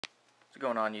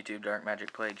Going on YouTube, Dark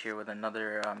Magic Plague here with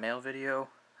another mail video.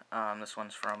 This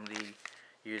one's from the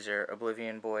user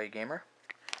OblivionBoyGamer,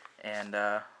 and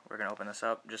we're going to open this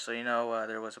up. Just so you know,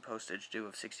 there was a postage due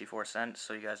of 64 cents,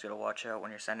 so you guys got to watch out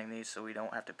when you're sending these so we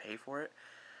don't have to pay for it.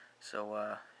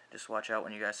 So just watch out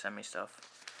when you guys send me stuff.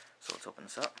 So let's open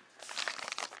this up.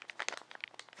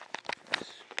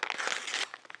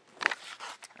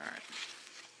 Alright.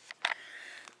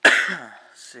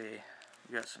 Let's see.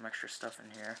 We got some extra stuff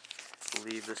in here. I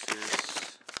believe this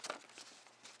is...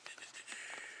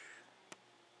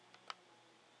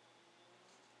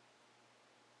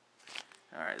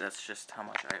 Alright, that's just how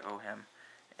much I owe him.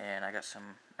 And I got some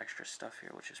extra stuff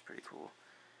here, which is pretty cool.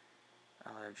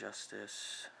 Ally of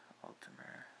Justice,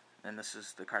 Ultimer. And this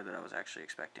is the card that I was actually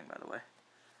expecting, by the way.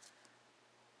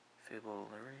 Fable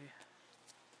Lurry.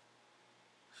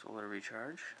 Solar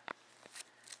Recharge.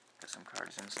 Got some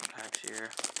cards in some packs here.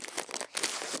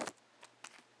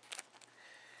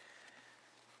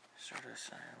 Stardust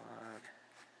Dialogue.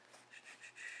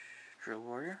 Drill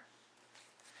Warrior.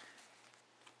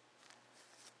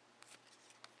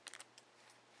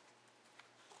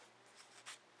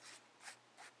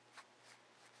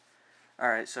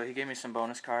 Alright, so he gave me some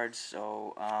bonus cards,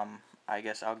 so I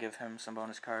guess I'll give him some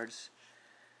bonus cards.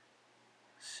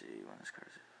 Let's see, bonus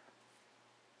cards.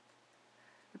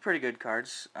 They're pretty good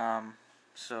cards.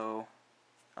 So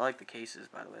I like the cases,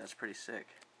 by the way. That's pretty sick.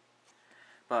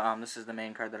 But this is the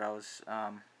main card that I was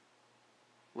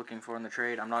looking for in the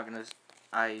trade.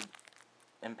 I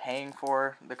am paying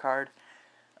for the card.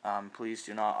 Please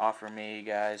do not offer me,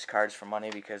 guys, cards for money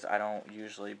because I don't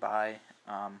usually buy.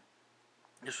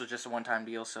 This was just a one-time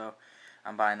deal, so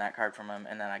I'm buying that card from him,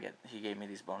 and then he gave me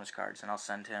these bonus cards, and I'll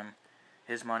send him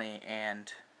his money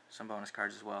and some bonus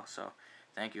cards as well. So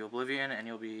thank you, Oblivion, and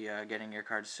you'll be getting your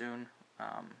cards soon.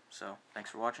 So thanks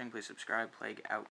for watching. Please subscribe. Plague out.